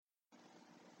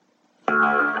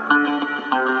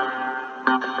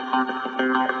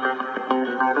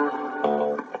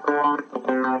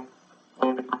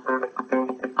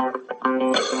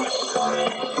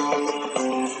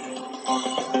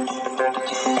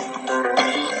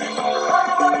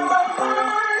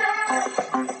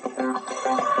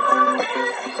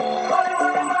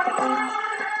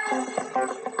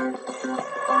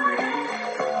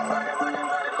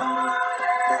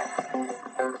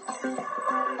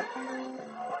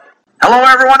Hello,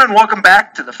 everyone, and welcome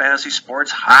back to the Fantasy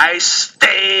Sports High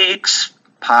Stakes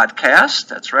podcast.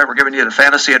 That's right, we're giving you the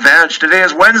Fantasy Advantage. Today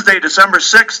is Wednesday, December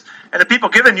 6th, and the people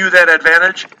giving you that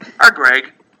advantage are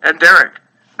Greg and Darik.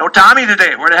 No Tommy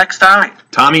today. Where the heck's Tommy?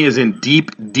 Tommy is in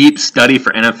deep study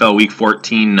for NFL Week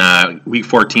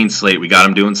 14 slate. We got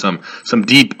him doing some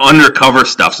deep undercover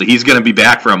stuff, so he's going to be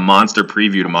back for a monster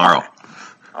preview tomorrow.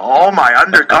 Oh, my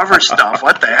undercover stuff.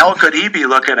 What the hell could he be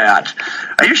looking at?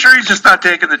 Are you sure he's just not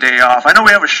taking the day off? I know we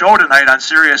have a show tonight on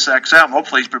Sirius XM.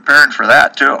 Hopefully he's preparing for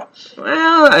that, too.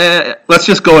 Well, let's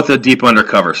just go with the deep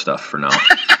undercover stuff for now.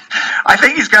 I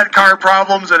think he's got car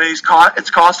problems, and it's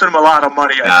costing him a lot of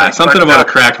money. Something about a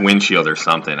cracked windshield or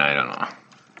something. I don't know.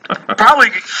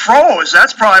 Probably froze.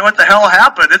 That's probably what the hell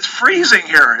happened. It's freezing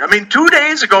here. I mean, 2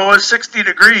 days ago it was 60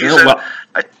 degrees.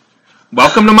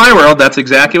 Welcome to my world. That's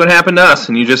exactly what happened to us.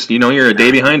 And you're a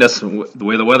day behind us the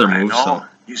way the weather moves. I know.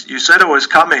 You said it was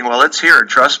coming. Well, it's here.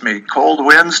 Trust me. Cold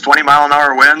winds,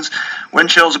 20-mile-an-hour winds. Wind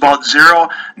chill's about 0.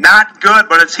 Not good,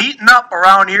 but it's heating up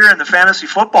around here in the fantasy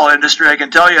football industry. I can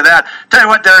tell you that. Tell you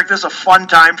what, Darik, this is a fun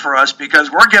time for us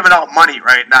because we're giving out money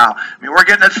right now. I mean, we're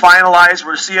getting it finalized.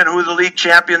 We're seeing who the league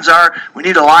champions are. We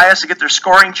need Elias to get their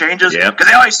scoring changes because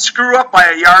they always screw up by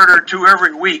a yard or two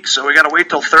every week. So we got to wait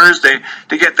till Thursday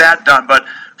to get that done. But,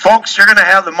 folks, you're going to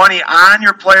have the money on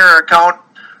your player account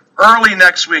early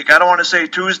next week. I don't want to say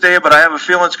Tuesday, but I have a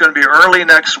feeling it's going to be early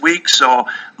next week, so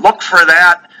look for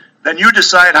that. Then you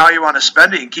decide how you want to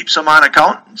spend it. You can keep some on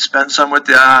account and spend some with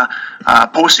the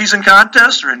postseason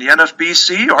contest or in the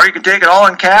NFFC, or you can take it all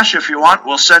in cash if you want.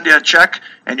 We'll send you a check,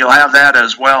 and you'll have that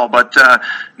as well. But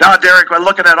now, Darik, we're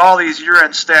looking at all these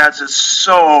year-end stats. It's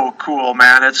so cool,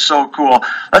 man. It's so cool.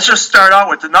 Let's just start out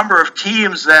with the number of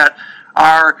teams that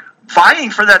are vying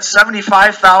for that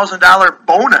 $75,000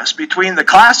 bonus between the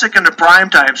Classic and the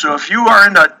Primetime. So if you are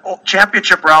in the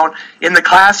championship round in the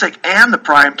Classic and the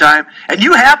Primetime, and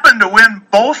you happen to win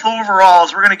both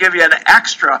overalls, we're going to give you an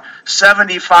extra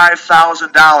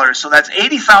 $75,000. So that's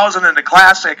 $80,000 in the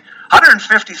Classic,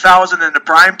 $150,000 in the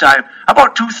Primetime. How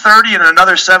about $230 and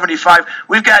another $75?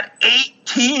 We've got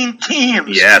 18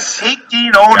 teams. Yes.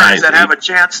 18 owners that have a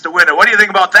chance to win it. What do you think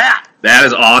about that? That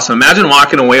is awesome. Imagine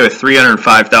walking away with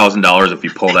 $305,000 if you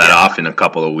pull that off in a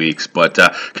couple of weeks. But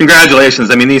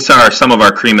congratulations. I mean, these are some of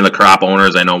our cream of the crop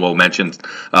owners. I know we'll mention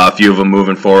a few of them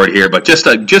moving forward here. But just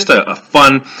a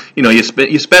fun, you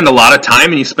spend a lot of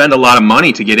time and you spend a lot of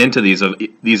money to get into these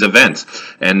events.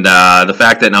 And the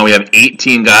fact that now we have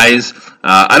 18 guys.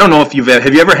 I don't know if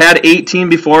have you ever had 18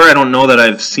 before? I don't know that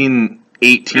I've seen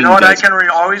 18. You know what, I can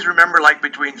always remember like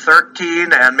between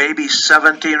 13 and maybe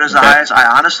 17 was the highest.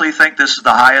 I honestly think this is the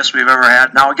highest we've ever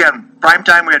had. Now again,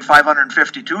 Primetime we had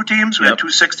 552 teams. We had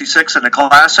 266 in the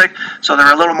Classic. So there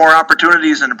are a little more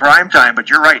opportunities in the Primetime. But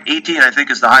you're right, 18 I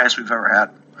think is the highest we've ever had.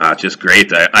 Just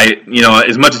great. I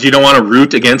as much as you don't want to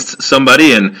root against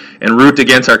somebody and root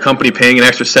against our company paying an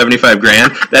extra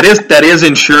 $75,000,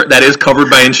 that is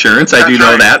covered by insurance. I do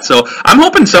know that. So I'm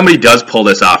hoping somebody does pull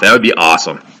this off. That would be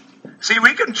awesome. See,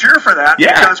 we can cheer for that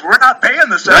because we're not paying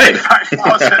the $75,000.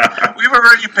 Right. We've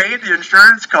already paid the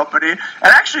insurance company. And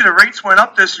actually, the rates went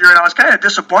up this year, and I was kind of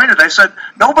disappointed. I said,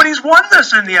 nobody's won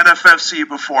this in the NFFC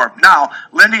before. Now,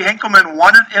 Lindy Hinkleman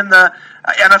won it in the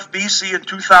NFBC in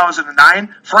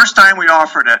 2009. First time we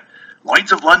offered it.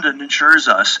 Lloyd's of London insures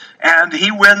us, and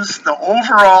he wins the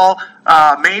overall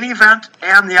main event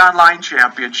and the online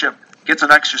championship. Gets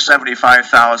an extra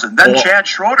 $75,000. Then Chad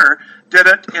Schroeder did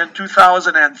it in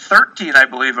 2013, I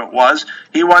believe it was.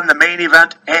 He won the main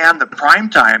event and the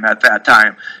Primetime at that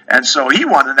time, and so he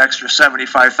won an extra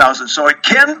 $75,000. So it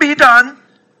can be done,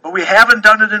 but we haven't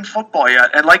done it in football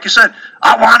yet. And like you said,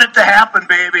 I want it to happen,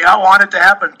 baby. I want it to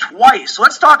happen twice.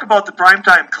 Let's talk about the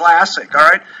Primetime Classic, all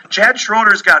right? Chad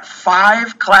Schroeder's got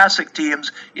 5 Classic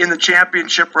teams in the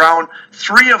championship round.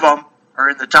 3 of them are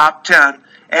in the top 10,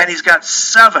 and he's got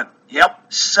 7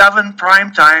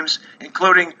 Primetimes,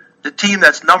 including the team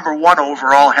that's number 1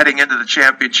 overall heading into the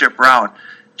championship round.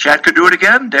 Chad could do it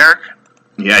again, Darik?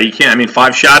 Yeah, you can't. I mean,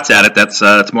 5 shots at it.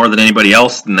 That's more than anybody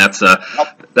else, and that's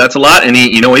a lot. And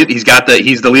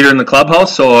he's the leader in the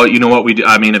clubhouse. So you know what we do.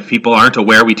 I mean, if people aren't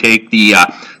aware, we take the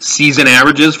season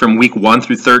averages from week 1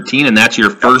 through 13, and that's your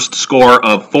first score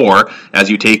of 4 as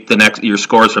you take your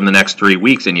scores from the next 3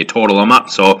 weeks and you total them up.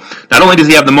 So not only does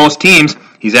he have the most teams,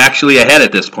 he's actually ahead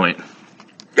at this point.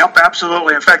 Yep,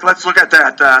 absolutely. In fact, let's look at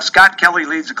that. Scott Kelly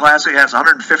leads the class. He has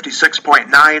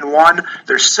 156.91.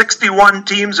 There's 61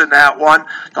 teams in that one.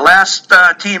 The last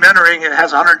team entering it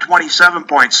has 127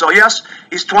 points. So, yes,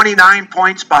 he's 29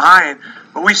 points behind.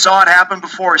 But we saw it happen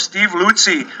before. Steve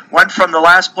Lutzy went from the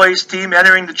last place team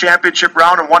entering the championship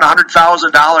round and won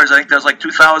 $100,000. I think that was like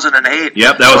 2008.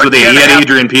 Yep, that was he had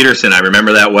Adrian Peterson. I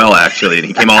remember that well, actually. And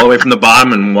he came all the way from the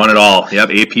bottom and won it all. Yep,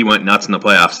 AP went nuts in the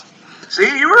playoffs.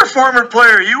 See, you were a former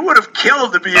player. You would have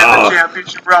killed to be in the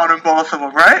championship round in both of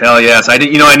them, right? Hell yes, I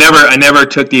did. I never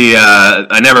took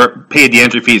I never paid the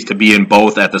entry fees to be in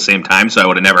both at the same time, so I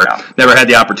would have never had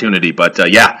the opportunity. But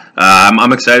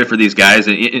I'm excited for these guys.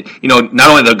 Not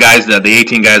only the guys the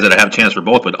 18 guys that have a chance for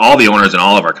both, but all the owners in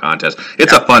all of our contests.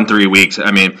 It's a fun 3 weeks.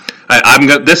 I mean,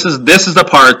 this is the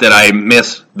part that I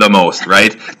miss the most,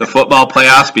 right? The football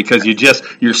playoffs, because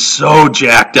you're so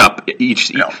jacked up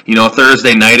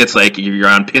Thursday night. It's like you're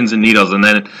on pins and needles, and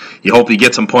then you hope you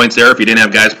get some points there. If you didn't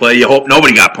have guys play, you hope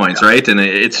nobody got points, right? And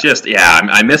it's just,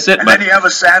 I miss it. And then you have a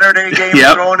Saturday game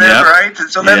thrown in, right? And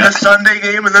so then the Sunday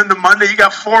game, and then the Monday. You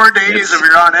got 4 days if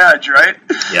you're on edge, right?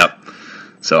 Yep.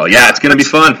 So it's going to be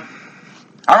fun.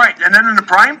 All right, and then in the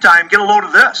prime time, get a load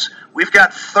of this. We've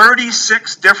got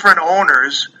 36 different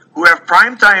owners who have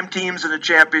primetime teams in the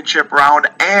championship round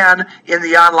and in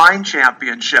the online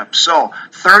championship. So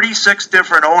 36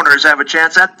 different owners have a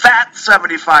chance at that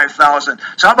 $75,000.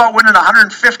 So how about winning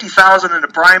 $150,000 in the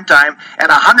primetime and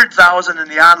 $100,000 in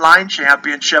the online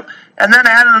championship, and then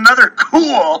adding another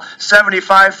cool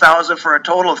 $75,000 for a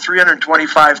total of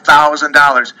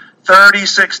 $325,000.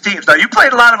 36 teams. Now, you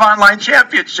played a lot of online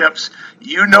championships.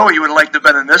 You know you would have liked to have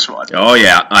been in this one. Oh,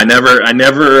 yeah. I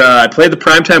played the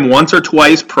primetime once or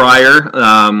twice prior,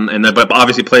 but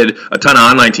obviously played a ton of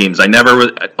online teams. I never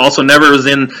was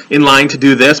in line to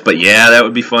do this, but that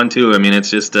would be fun too. I mean, it's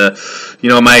just,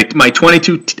 my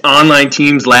 22 online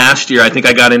teams last year, I think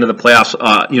I got into the playoffs,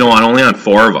 only on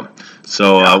 4 of them.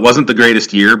 So it wasn't the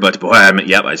greatest year, but boy, I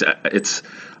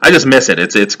just miss it.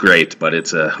 It's great, but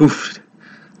it's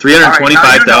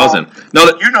 $325,000.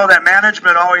 You know that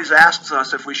management always asks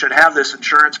us if we should have this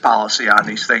insurance policy on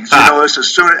these things. You know this as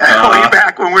soon way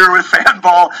back when we were with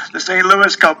Fanball, the St.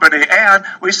 Louis company, and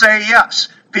we say yes.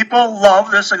 People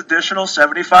love this additional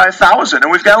 $75,000,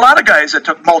 and we've got a lot of guys that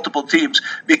took multiple teams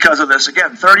because of this.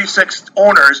 Again, 36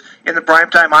 owners in the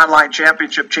Primetime Online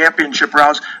Championship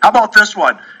rounds. How about this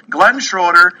one? Glenn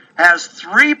Schroeder has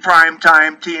 3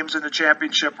 primetime teams in the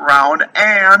championship round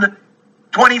and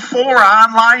 24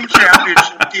 online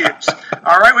championship teams.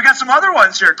 All right, we got some other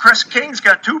ones here. Chris King's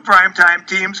got 2 primetime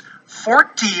teams,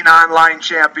 14 online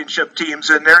championship teams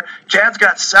in there. Chad's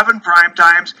got 7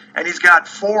 primetimes, and he's got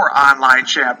 4 online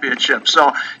championships.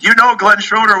 So Glenn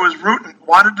Schroeder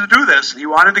wanted to do this. He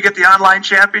wanted to get the online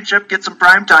championship, get some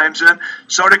primetimes in.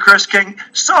 So did Chris King.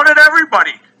 So did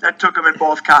everybody that took him in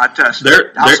both contests.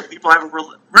 Some people have a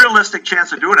realistic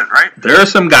chance of doing it, right? There are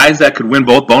some guys that could win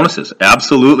both bonuses.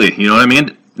 Absolutely. You know what I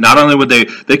mean? Not only would they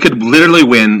could literally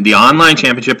win the online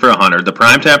championship for 100, the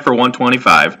primetime for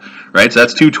 125, right? So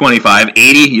that's 225,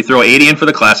 80. You throw 80 in for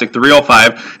the classic,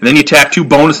 305, and then you tack 2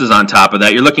 bonuses on top of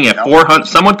that. You're looking at 400.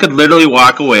 Someone could literally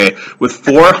walk away with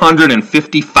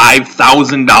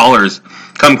 $455,000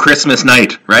 come Christmas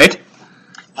night, right?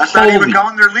 That's not even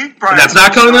counting their league prizes. That's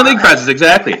not counting their league prizes,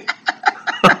 exactly.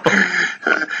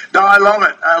 No, I love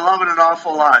it. I love it an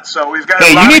awful lot. So we've got.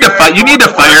 Hey, you need to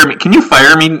fire me. Can you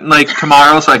fire me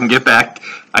tomorrow so I can get back?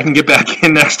 I can get back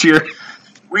in next year.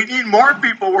 We need more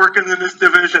people working in this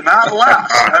division, not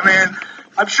less. I mean,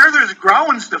 I'm sure there's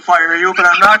grounds to fire you, but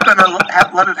I'm not going to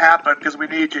let it happen because we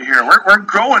need you here. We're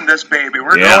growing this baby.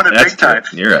 We're growing it big time.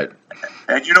 You're right.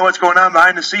 And you know what's going on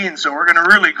behind the scenes, so we're going to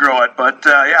really grow it. But,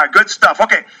 good stuff.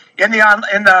 Okay, in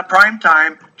the prime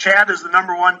time, Chad is the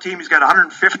number 1 team. He's got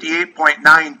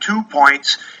 158.92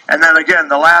 points. And then, again,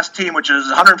 the last team, which is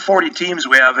 140 teams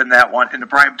we have in that one, in the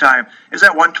prime time, is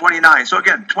at 129. So,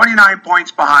 again, 29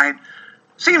 points behind.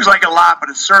 Seems like a lot, but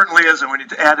it certainly isn't when you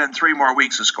add in 3 more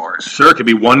weeks of scores. Sure, it could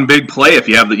be one big play if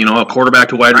you have a quarterback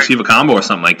to wide receiver combo or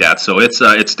something like that. So it's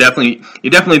definitely, you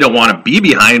definitely don't want to be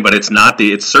behind, but it's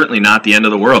certainly not the end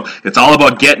of the world. It's all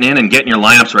about getting in and getting your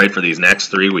lineups right for these next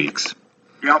 3 weeks.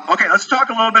 Yep. Okay, let's talk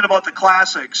a little bit about the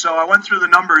Classic. So I went through the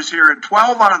numbers here, and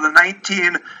 12 out of the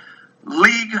 19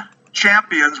 league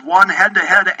champions won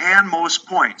head-to-head and most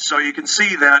points. So you can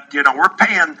see that, we're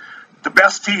paying the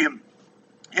best team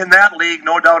in that league,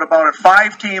 no doubt about it.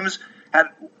 5 teams had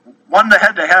won the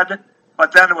head-to-head,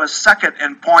 but then it was second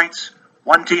in points.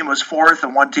 1 team was 4th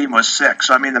and 1 team was 6th.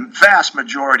 So, the vast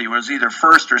majority was either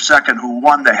first or second who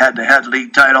won the head-to-head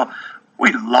league title.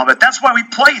 We love it. That's why we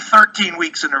play 13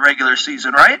 weeks in the regular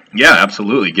season, right? Yeah,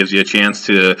 absolutely. Gives you a chance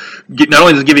to get, not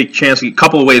only does it give you a chance, a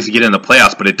couple of ways to get in the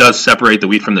playoffs, but it does separate the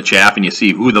wheat from the chaff, and you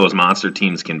see who those monster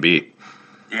teams can be.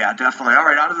 Yeah, definitely. All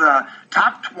right, out of the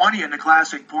top 20 in the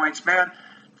Classic points, man,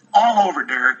 all over,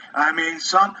 Darik.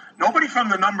 Nobody from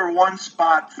the number 1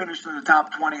 spot finished in the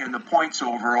top 20 in the points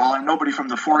overall, and nobody from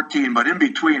the 14, but in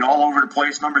between, all over the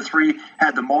place. Number 3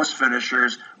 had the most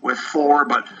finishers with 4,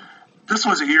 but this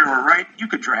was a year where, you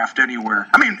could draft anywhere.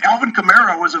 Alvin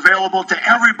Kamara was available to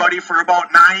everybody for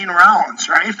about 9 rounds,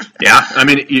 right? Yeah,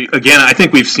 again, I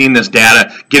think we've seen this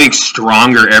data getting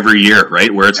stronger every year,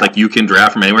 right? Where it's like you can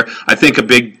draft from anywhere. I think a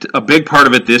big part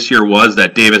of it this year was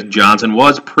that David Johnson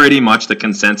was pretty much the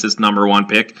consensus number 1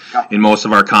 pick in most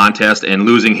of our contests, and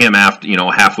losing him after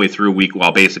halfway through week,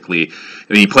 well, basically,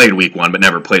 he played week 1 but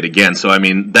never played again. So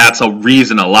that's a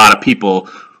reason a lot of people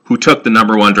who took the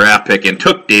number 1 draft pick and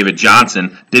took David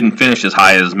Johnson didn't finish as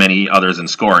high as many others in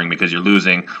scoring, because you're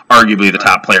losing arguably the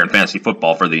top player in fantasy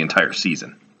football for the entire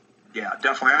season. Yeah,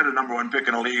 definitely. I had a number 1 pick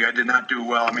in the league. I did not do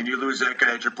well. You lose that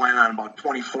guy that you're playing on about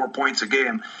 24 points a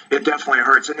game. It definitely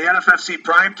hurts. In the NFFC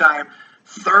primetime,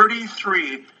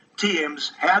 33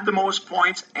 teams had the most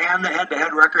points and the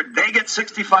head-to-head record. They get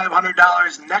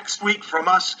 $6,500 next week from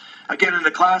us. Again, in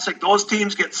the Classic, those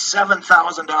teams get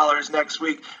 $7,000 next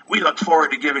week. We look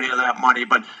forward to giving you that money.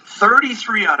 But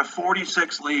 33 out of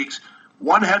 46 leagues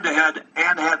won head-to-head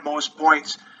and had most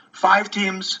points. 5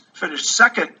 teams finished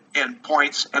second in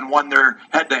points and won their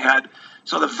head-to-head.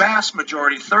 So the vast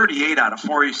majority, 38 out of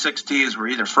 46 teams, were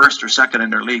either first or second in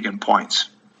their league in points.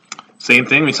 Same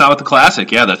thing we saw with the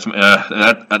Classic. Yeah,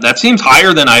 that seems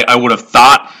higher than I would have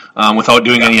thought without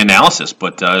doing any analysis.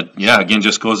 But, again,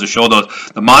 just goes to show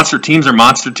the monster teams are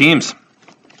monster teams.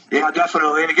 Yeah,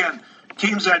 definitely. And, again,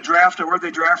 teams that drafted, where they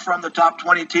draft from, the top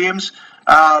 20 teams,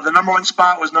 the number 1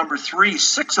 spot was number 3.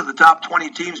 6 of the top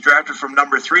 20 teams drafted from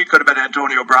number 3. Could have been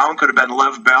Antonio Brown, could have been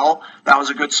Lev Bell. That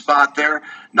was a good spot there.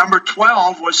 Number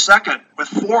 12 was second, with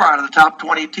 4 out of the top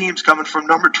 20 teams coming from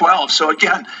number 12. So,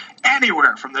 again,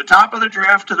 anywhere from the top of the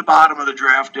draft to the bottom of the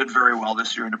draft did very well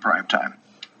this year in the prime time.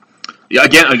 Yeah,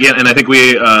 again, and I think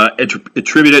we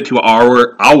attribute it to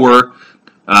our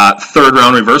third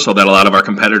round reversal that a lot of our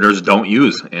competitors don't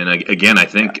use. And again, I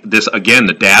think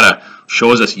the data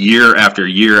shows us year after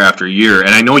year after year.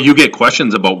 And I know you get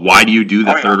questions about why do you do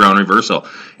the third round reversal,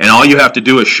 and all you have to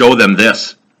do is show them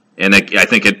this. And I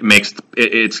think it makes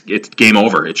it's game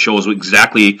over. It shows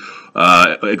exactly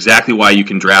why you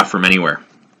can draft from anywhere.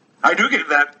 I do get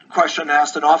that question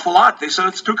asked an awful lot. They said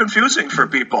it's too confusing for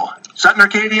people. Setting their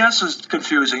KDS is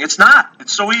confusing. It's not.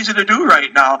 It's so easy to do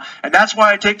right now, and that's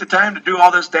why I take the time to do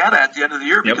all this data at the end of the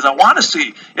year, because I want to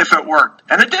see if it worked,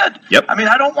 and it did. Yep.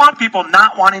 I don't want people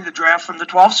not wanting to draft from the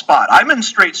 12th spot. I'm in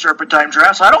straight serpentine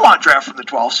drafts. I don't want to draft from the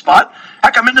 12th spot.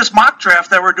 Heck, I'm in this mock draft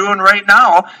that we're doing right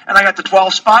now, and I got the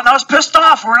 12th spot, and I was pissed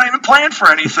off. We're not even playing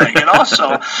for anything,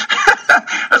 So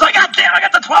I was like, God damn, I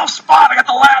got the 12th spot. I got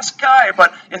the last guy.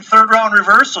 But in third round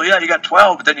reversal, you got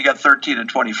 12, but then you got 13 and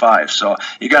 25. So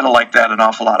you got to like that an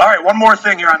awful lot. All right, one more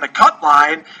thing here on the cut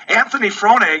line. Anthony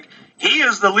Fronig, he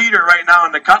is the leader right now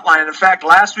in the cut line. In fact,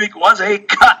 last week was a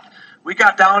cut. We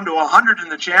got down to 100 in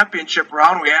the championship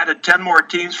round. We added 10 more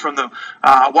teams from the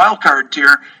wild card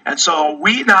tier. And so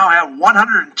we now have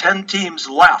 110 teams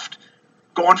left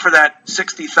going for that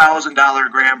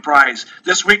 $60,000 grand prize.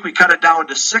 This week we cut it down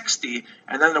to 60,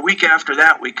 and then the week after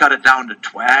that we cut it down to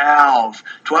 12.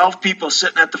 12 people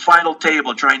sitting at the final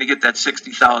table trying to get that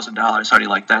 $60,000. How do you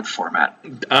like that format?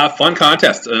 Fun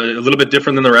contest, a little bit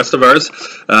different than the rest of ours.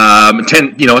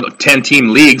 10 team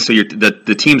leagues, so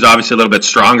the team's obviously a little bit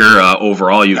stronger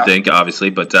overall. You think obviously,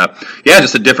 but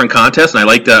just a different contest. And I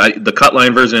like the cut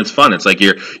line version. It's fun. It's like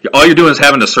all you're doing is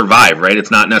having to survive, right?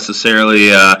 It's not necessarily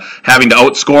having to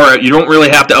outscore. You don't really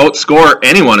have to outscore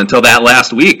anyone until that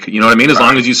last week. You know what I mean? As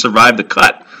long as you survive the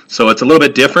cut. So it's a little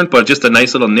bit different, but just a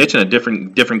nice little niche and a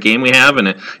different game we have,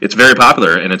 and it's very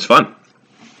popular and it's fun.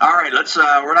 All right,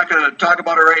 we're not going to talk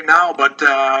about it right now, but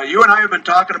you and I have been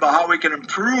talking about how we can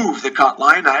improve the cut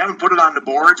line. I haven't put it on the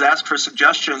boards, asked for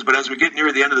suggestions, but as we get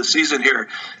near the end of the season here,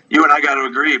 you and I got to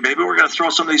agree. Maybe we're going to throw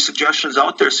some of these suggestions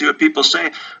out there, see what people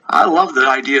say. I love the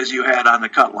ideas you had on the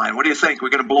cut line. What do you think? We're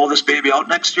going to blow this baby out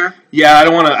next year? Yeah, I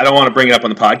don't want to bring it up on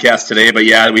the podcast today, but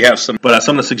yeah, we have some. But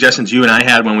some of the suggestions you and I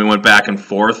had when we went back and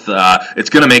forth,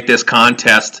 it's going to make this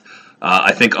contest,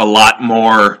 I think, a lot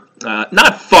more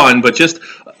not fun, but just.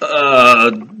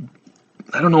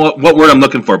 I don't know what word I'm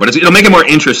looking for, but it'll make it more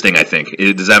interesting, I think.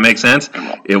 Does that make sense?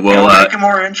 It'll make it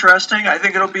more interesting. I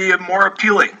think it'll be more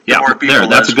appealing. Yeah, more people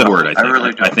that's a good word, I think. I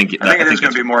really do. I think it is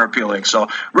going to be more appealing. So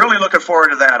really looking forward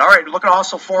to that. All right, looking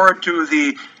also forward to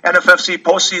the NFFC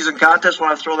postseason contest. I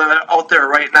want to throw that out there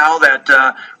right now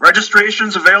that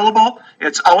registration's available.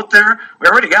 It's out there. We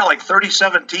already got like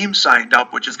 37 teams signed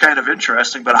up, which is kind of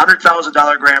interesting, but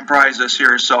 $100,000 grand prize this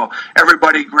year. So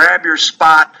everybody grab your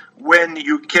spot when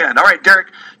you can. All right, Darik,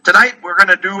 tonight we're going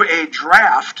to do a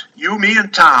draft, you, me,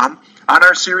 and Tom, on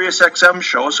our Sirius XM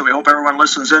show, so we hope everyone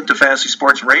listens in to Fantasy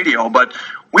Sports Radio, but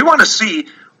we want to see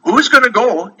who's going to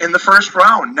go in the first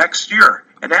round next year.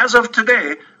 And as of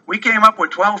today, we came up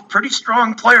with 12 pretty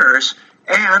strong players,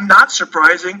 and not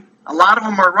surprising, a lot of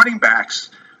them are running backs.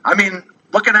 I mean,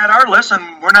 looking at our list,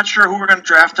 and we're not sure who we're going to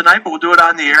draft tonight, but we'll do it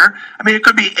on the air. I mean, it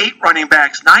could be 8 running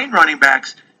backs, 9 running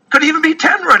backs, could even be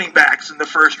 10 running backs in the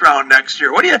first round next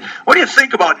year. What do you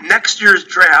think about next year's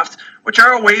draft, which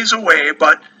are a ways away,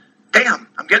 but damn,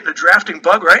 I'm getting a drafting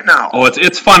bug right now. Oh,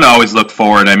 it's fun to always look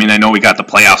forward. I mean, I know we got the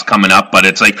playoffs coming up, but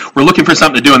it's like we're looking for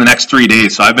something to do in the next 3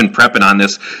 days. So I've been prepping on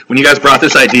this. When you guys brought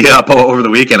this idea up over the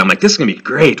weekend, I'm like, this is going to be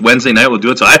great. Wednesday night we'll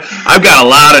do it. So I've got a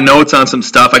lot of notes on some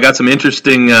stuff. I got some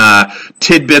interesting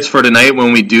tidbits for tonight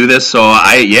when we do this. So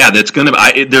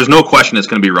there's no question it's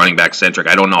going to be running back centric.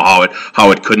 I don't know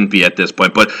how it couldn't be at this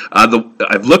point. But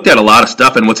I've looked at a lot of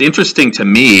stuff, and what's interesting to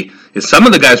me is some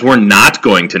of the guys we're not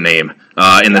going to name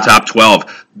in the top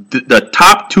 12. The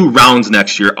top 2 rounds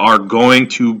next year are going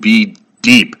to be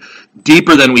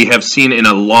deeper than we have seen in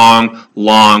a long,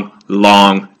 long,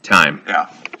 long time. Yeah.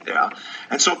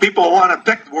 And so people want to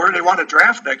pick where they want to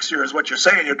draft next year is what you're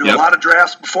saying. You do a lot of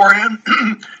drafts beforehand,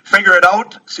 figure it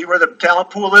out, see where the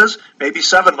talent pool is. Maybe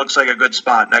 7 looks like a good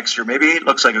spot next year. Maybe 8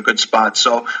 looks like a good spot.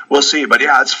 So we'll see. But,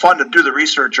 yeah, it's fun to do the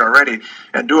research already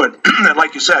and do it. And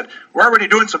like you said, we're already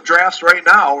doing some drafts right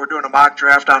now. We're doing a mock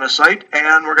draft on a site,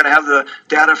 and we're going to have the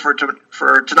data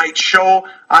for tonight's show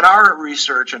on our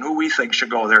research and who we think should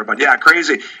go there. But, yeah,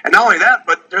 crazy. And not only that,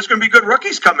 but there's going to be good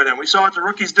rookies coming in. We saw what the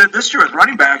rookies did this year with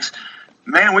running backs.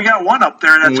 Man, we got one up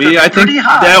there that's pretty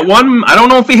high. That one, I don't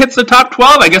know if he hits the top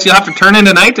 12. I guess you'll have to turn in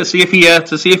tonight to see if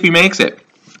he makes it.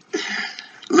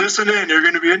 Listen in. You're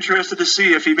going to be interested to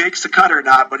see if he makes the cut or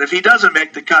not. But if he doesn't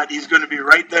make the cut, he's going to be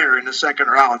right there in the second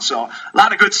round. So a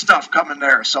lot of good stuff coming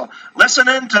there. So listen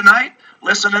in tonight.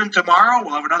 Listen in tomorrow.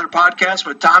 We'll have another podcast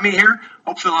with Tommy here.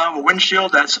 Hopefully we'll have a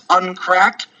windshield that's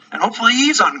uncracked. And hopefully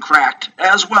he's uncracked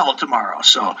as well tomorrow.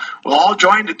 So we'll all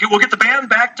join. We'll get the band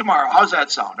back tomorrow. How's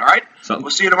that sound? All right? We'll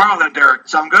see you tomorrow then, Darik.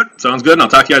 Sound good? Sounds good, and I'll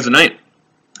talk to you guys tonight.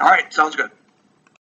 All right. Sounds good.